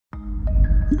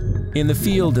In the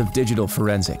field of digital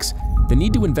forensics, the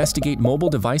need to investigate mobile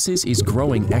devices is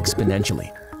growing exponentially.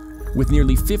 With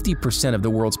nearly 50% of the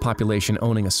world's population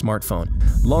owning a smartphone,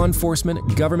 law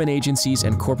enforcement, government agencies,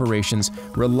 and corporations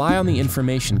rely on the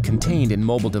information contained in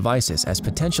mobile devices as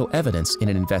potential evidence in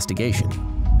an investigation.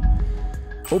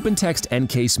 OpenText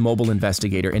EnCase Mobile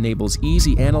Investigator enables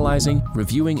easy analyzing,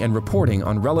 reviewing, and reporting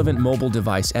on relevant mobile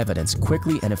device evidence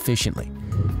quickly and efficiently.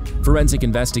 Forensic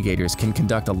investigators can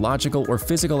conduct a logical or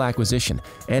physical acquisition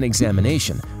and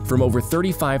examination from over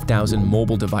 35,000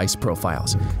 mobile device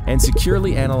profiles and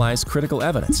securely analyze critical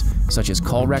evidence such as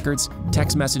call records,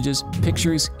 text messages,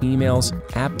 pictures, emails,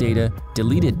 app data,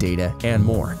 deleted data, and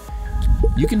more.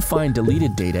 You can find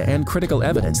deleted data and critical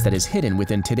evidence that is hidden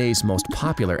within today's most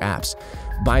popular apps,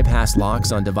 bypass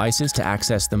locks on devices to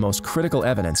access the most critical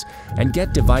evidence, and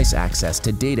get device access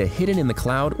to data hidden in the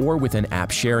cloud or within app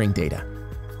sharing data.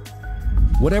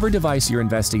 Whatever device you're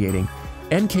investigating,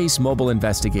 EnCase Mobile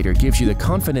Investigator gives you the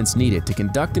confidence needed to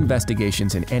conduct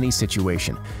investigations in any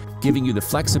situation, giving you the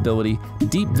flexibility,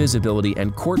 deep visibility,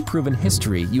 and court-proven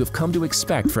history you have come to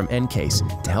expect from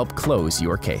EnCase to help close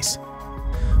your case.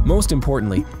 Most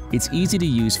importantly, it's easy to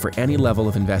use for any level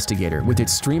of investigator with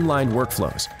its streamlined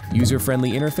workflows,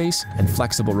 user-friendly interface, and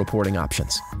flexible reporting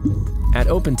options. At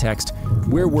OpenText,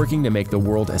 we're working to make the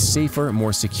world a safer,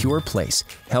 more secure place,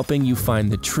 helping you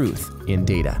find the truth in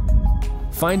data.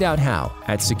 Find out how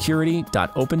at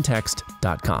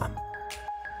security.opentext.com.